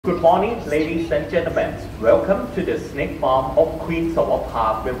Good morning, ladies and gentlemen. Welcome to the snake farm of Queen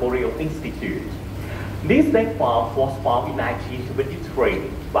Sawapha Memorial Institute. This snake farm was founded in 1923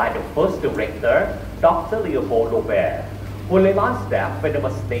 by the first director, Dr. Leopold Robert, who realized that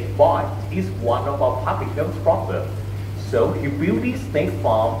venomous snake bite is one of our public health problems. So he built this snake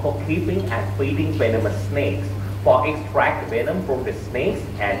farm for keeping and feeding venomous snakes, for extract venom from the snakes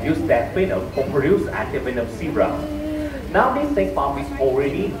and use that venom to produce anti-venom serum. Now this snake farm is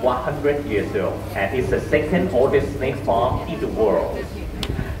already 100 years old and is the second oldest snake farm in the world.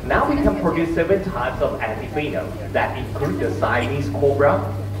 Now we can produce 7 types of antivenom that include the Siamese cobra,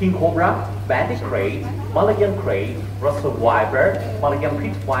 king cobra, banded crate, Malayan crate, Russell viper, Malayan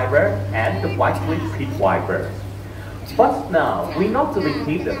pit viper, and the white-lipped pit viper. But now we not only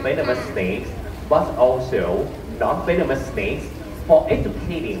keep the venomous snakes, but also non-venomous snakes for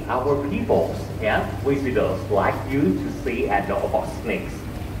educating our people and visitors like you to see and know about snakes.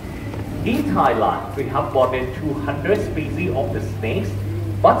 In Thailand, we have more than 200 species of the snakes,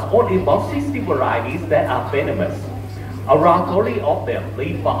 but only about 60 varieties that are venomous. Around 30 of them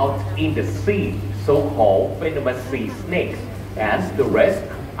live out in the sea, so-called venomous sea snakes, and the rest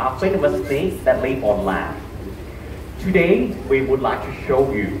are venomous snakes that live on land. Today, we would like to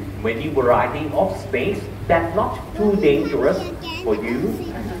show you many varieties of snakes that are not too dangerous for you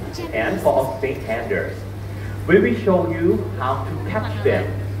and for our snake handlers. We will show you how to catch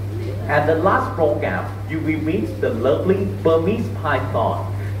them. At the last program, you will meet the lovely Burmese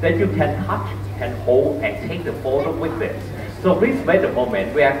python that you can touch and hold and take the photo with it. So please wait a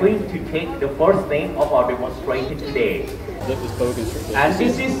moment. We are going to take the first snake of our demonstration today. And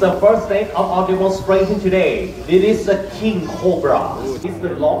this is the first snake of our demonstration today. It is a king cobra. It's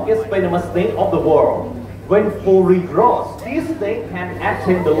the longest venomous snake of the world. When fully grown, this snake can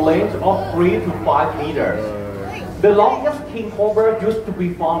attain the length of 3 to 5 meters. The longest king cobra used to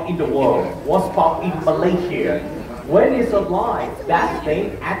be found in the world was found in Malaysia. When it's alive, that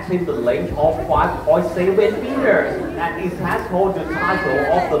snake attained the length of 5.7 meters, and it has held the title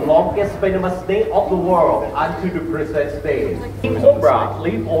of the longest venomous snake of the world until the present day. King cobra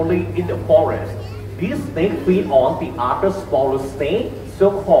live only in the forest. This snake feed on the other smaller snake,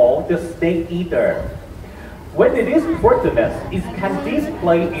 so-called the snake eater. When it is poisonous, it can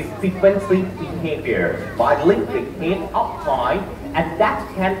display its defensive behavior by lifting it up high, and that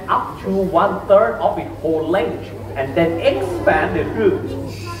can up to 1/3 of its whole length, and then expand the hood.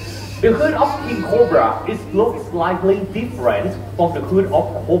 The hood of king cobra looks slightly different from the hood of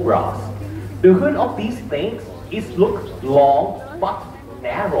cobras. The hood of these snakes looks long but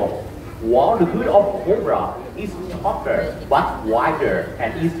narrow, while the hood of cobra is shorter but wider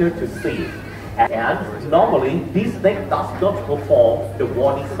and easier to see. And normally, this snake does not perform the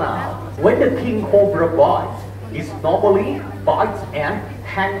warning sound. When the king cobra bites, it normally bites and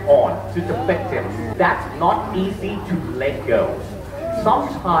hang on to the victim. That's not easy to let go.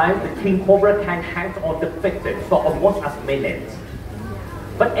 Sometimes the king cobra can hang on the victim for almost a minute.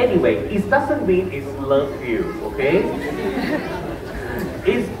 But anyway, it doesn't mean it loves you, okay?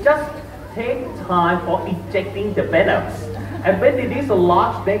 It's just take time for injecting the venoms. And when it is a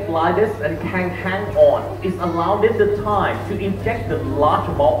large snake like this and can hang on, it's allowed it the time to inject the large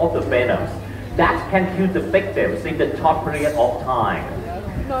amount of the venoms that can kill the victims in the short period of time.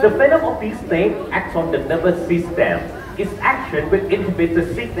 The venom of this snake acts on the nervous system. Its action will inhibit the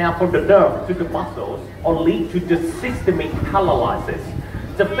signal from the nerve to the muscles or lead to the systemic paralysis.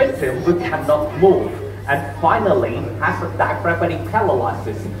 The victim cannot move and finally has a diaphragmatic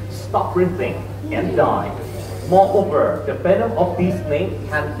paralysis, stop breathing, and die. Moreover, the venom of this snake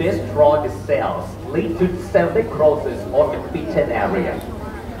can destroy the cells, lead to cell necrosis on the bitten area.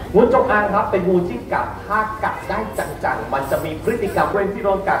 งูจงอางครับเป็นงูที่กัดถ้ากัดได้จังๆมันจะมีพฤติกรรมเร่งที่โด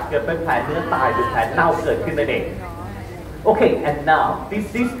นกัดเกิดเป็นแผลเนื้อตายหรือแผลเน่าเกิดขึ้นนั่นเอง Okay, and now this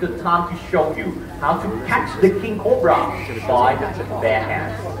is the time to show you how to catch the king cobra by their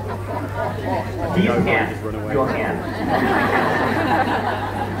hands. His hand, your hand.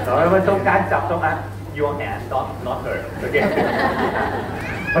 เรามาชมการจับจงอาง Your hand, not her. Okay.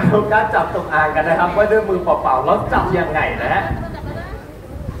 มาดูการจับจงอางกันนะครับว่าด้วยมือเปล่าๆแล้วจับยังไงนะฮะ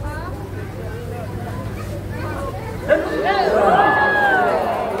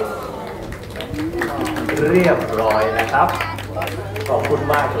เรียบร้อยนะครับขอบคุณ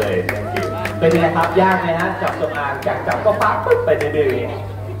มากเลย Thank you เป็นไงครับยากไหมฮะจับจงอางจากจับก็ปั๊บปึ๊บไปดื้อ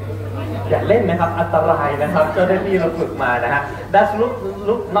ๆอย่าเล่นนะครับอันตรายนะครับเจ้าหน้าที่เราฝึกมานะฮะ That's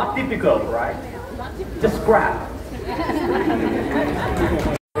look not difficult, right? Just grab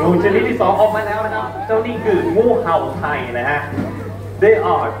งูชนิดที่ 2ออกมาแล้วนะครับเจ้านี่คืองูเห่าไทยนะฮะ They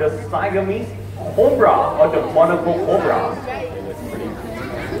are the Siamese cobra or the monocle cobra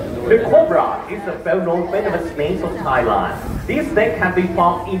The cobra is a well-known venomous snake of Thailand. This snake can be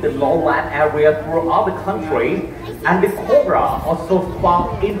found in the lowland area throughout the country, and the cobra also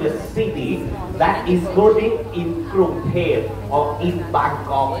found in the city, that including in Krung Thep or in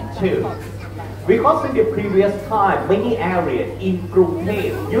Bangkok too. Because in the previous time, many areas in Krung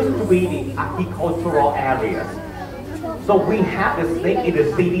Thep used to be the agricultural areas. So we had the snake in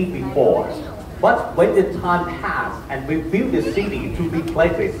the city before. But when the time passed and we built the city to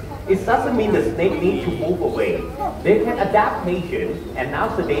replace it, it doesn't mean the snake needs to move away. They can adaptation, and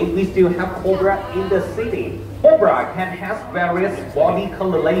nowadays we still have cobra in the city. Cobra can have various body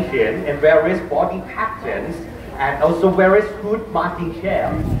coloration and various body patterns, and also various hood marking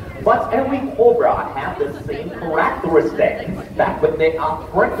shape. But every cobra has the same characteristic that when they are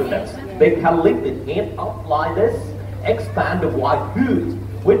threatened, they can lift the head up like this, expand the wide hood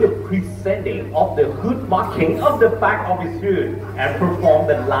with the presenting of the hood marking of the back of his hood and perform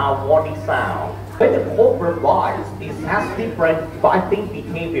the loud warning sound. When the cobra bites, it has different biting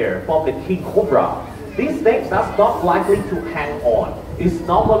behavior from the king cobra. This snake does not likely to hang on. It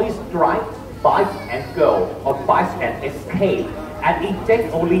normally strikes, bites and go, or bites and escape, and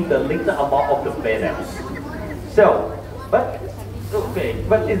inject only the little amount of the venom. So, but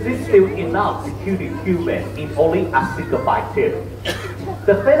is this still enough to kill the human in only a single bite too?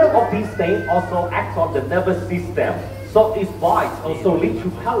 The venom of this snake also acts on the nervous system, so its bites also lead to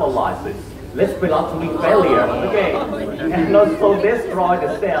paralysis, respiratory failure, okay, and also destroy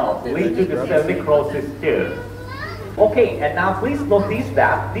the cell, lead to the cell necrosis too. Okay, and now please notice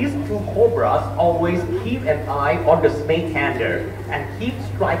that these two cobras always keep an eye on the snake handler and keep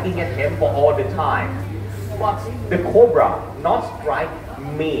striking at him for all the time. But the cobra not strike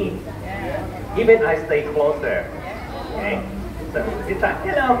me. Even I stay closer. Okay, so it's like,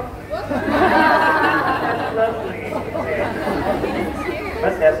 you know, that's lovely. Okay.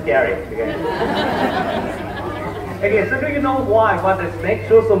 But that's scary. Okay. Okay, so do you know why? What the snake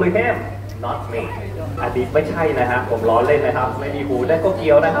chose only him? Not me. อันนี้ไม่ใช่นะครับผมล้อเล่นนะครับไม่มีหูและก็เ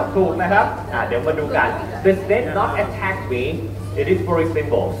กี่ยวนะครับถูกนะครับเดี๋ยวมาดูกัน The snake not attack me. It is very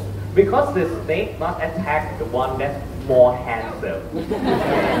simple. Because the snake not attack the one that's more handsome.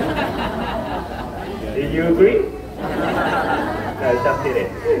 Do you agree? No, just kidding.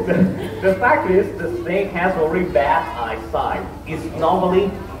 The fact is, the snake has very bad eyesight. It normally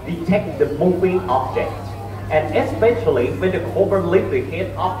detects the moving object. And especially when the cobra lift the head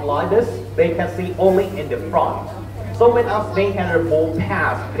up like this, they can see only in the front. So when our snake handler moves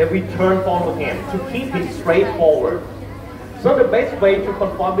past, they return follow him to keep him straight forward. So the best way to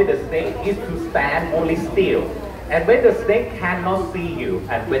confront with the snake is to stand only still. And when the snake cannot see you,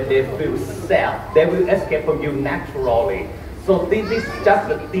 and when they feel safe, they will escape from you naturally. So this is just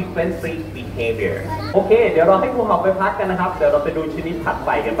a defensive behavior. โอเคเดี๋ยวเราให้งูเห่าไปพักกันนะครับเดี๋ยวเราไปดูชนิดถัดไ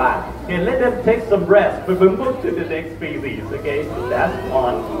ปกันบ้าง Okay, let them take some rest. We will move to the next species. Okay, that's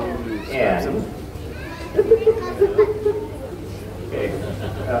one and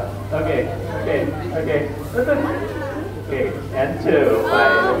okay, and two.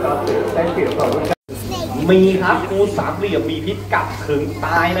 Thank you. มีครับงูสามเหลี่ยมมีพิษกัดถึงต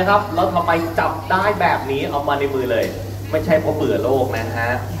ายนะครับแล้วทำไมจับได้แบบนี้เอามาในมือเลยไม่ใช่เพราะเบื่อโลกนะฮ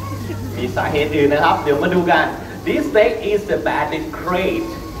ะมีสาเหตุอื่นนะครับเดี๋ยวมาดูกัน This snake is the banded crate.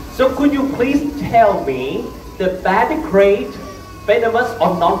 So could you please tell me the banded crate venomous or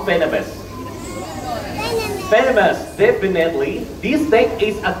non-venomous? Venomous, definitely. This snake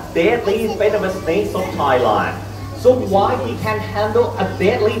is a deadly venomous snake of Thailand. So why he can handle a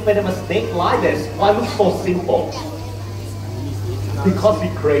deadly venomous snake like this? Why look so simple? Because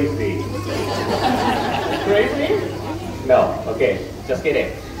he's crazy. Crazy? No, okay, just kidding.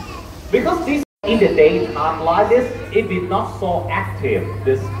 Because this in the daytime like this, it is not so active.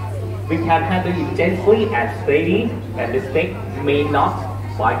 We can handle it gently and steady, and the snake may not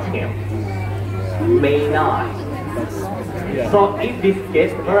bite him. May not. So if this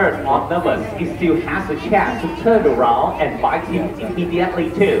gets hurt or nervous, it still has a chance to turn around and bite him immediately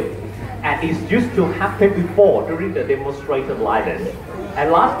too. And it used to happen before during the demonstration like this. And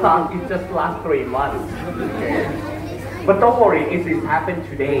last time it just last 3 months. Okay. But don't worry, if it happened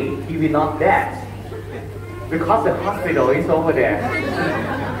today, he will not dead. Because the hospital is over there.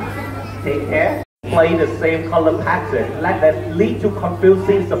 Take care. Play the same color pattern, let that lead to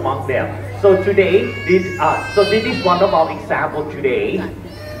confusions among them. So today, this is one of our examples today.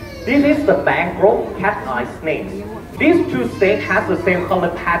 This is the Bangkok cat eye snakes. These two snakes has the same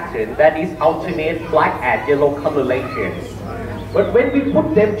color pattern that is alternate black and yellow colorations. But when we put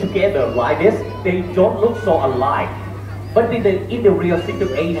them together like this, they don't look so alike. But in the real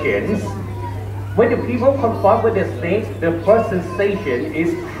situations, When the people confront with the snake, the first sensation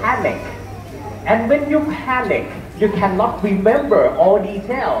is panic. And when you panic, you cannot remember all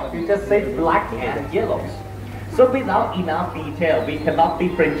details. You just say black and yellows. So without enough detail, we cannot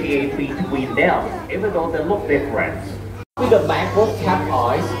differentiate between them, even though they look different. With the Bangkok cat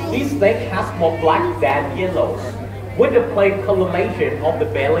eyes, this snake has more black than yellows. With the plain coloration of the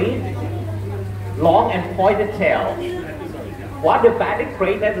belly, long and pointed tail, while the banded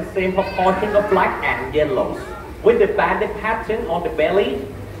crane has the same proportion of black and yellows. With the banded pattern on the belly,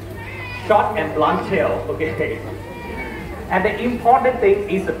 short and blunt tail. Okay. And the important thing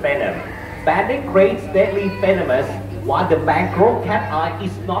is the venom. Banded crane is deadly venomous, while the Bangkok cat eye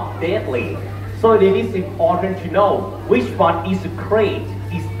is not deadly. So it is important to know which one is a crane,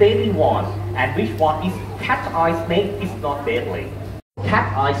 is deadly one, and which one is cat eye snake is not deadly.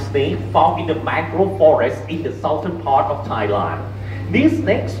 Cat eye snake found in the mangrove forest in the southern part of Thailand. This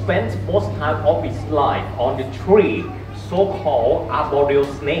snake spends most time of its life on the tree, so-called arboreal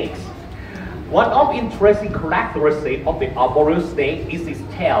snakes. One of interesting characteristics of the arboreal snake is its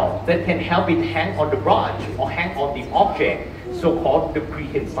tail that can help it hang on the branch or hang on the object, so-called the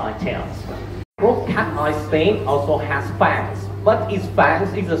prehensile tails. Cat eye snake also has fangs, but its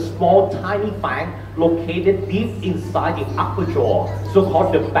fangs is a small tiny fang located deep inside the upper jaw,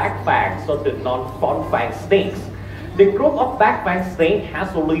 so-called the back fangs or the non-front fang snakes. The group of back fang snake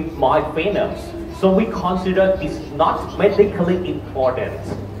has only mild venoms, so we consider this not medically important.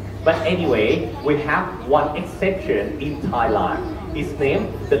 But anyway, we have one exception in Thailand. Its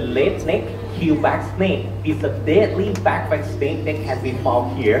name, the red neck keelback snake, is a deadly backpack snake that can be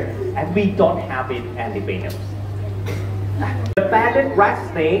found here, and we don't have it any venoms. The banded rat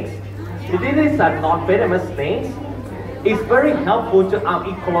snakes, these are non-venomous snakes. It's very helpful to our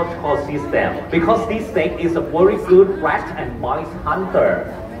ecological system because this snake is a very good rat and mice hunter.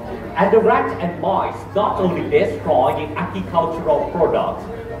 And the rat and mice not only destroy the agricultural products,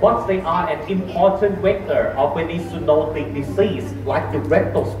 but they are an important vector of any zoonotic disease like the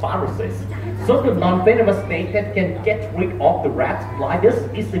leptospirosis. So the non-venomous snake that can get rid of the rat virus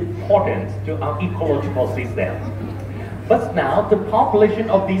is important to our ecological system. But now the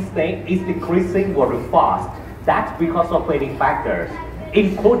population of this snake is decreasing very fast. That's because of many factors,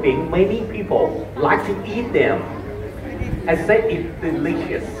 including many people like to eat them and say it's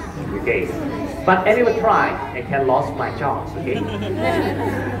delicious. Okay. But I never tried, I can lose my job, okay?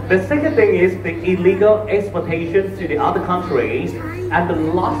 The second thing is the illegal exportation to the other countries and the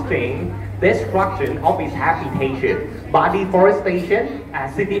lasting destruction of its habitation by deforestation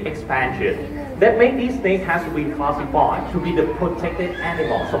and city expansion. That makes these snakes has to be classified to be the protected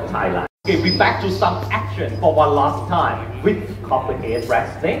animals of Thailand. Okay, we back to some action for one last time with complicated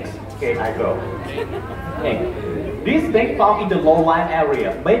rat snakes. Okay, I go. Okay. This snake found in the lowland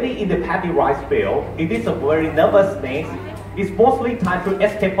area, mainly in the paddy rice field. It is a very nervous snake. It's mostly trying to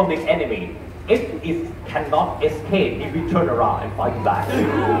escape from the enemy. It cannot escape if we turn around and fight back.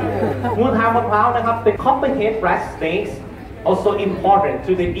 The complicated rat snakes also important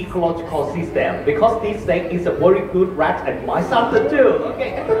to the ecological system because this snake is a very good rat and mice hunter too.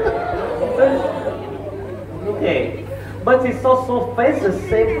 Okay. Okay. But it also faces the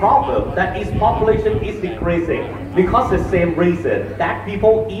same problem that its population is decreasing because the same reason that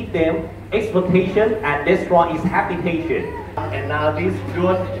people eat them, exploitation and destroy its habitation. And now this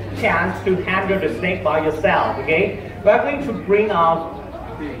good chance to handle the snake by yourself, okay? We're going to bring out,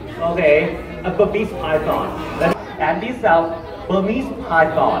 okay, a Burmese python. And this is a Burmese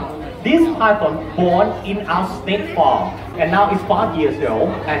python. This python born in our snake farm and now is 5 years old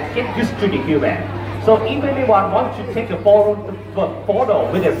and get used to the human. So if anyone wants to take a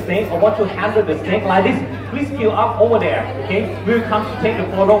photo with a snake or want to handle the snake like this, please queue up over there, okay? We'll come to take a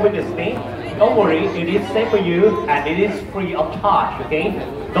photo with the snake. Don't worry, it is safe for you and it is free of charge, okay?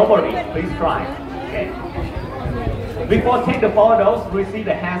 Don't worry, please try, okay? Before take the photos, receive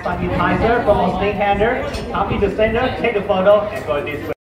the hand sanitizer from our snake handler. Come in the center, take the photo and go this way.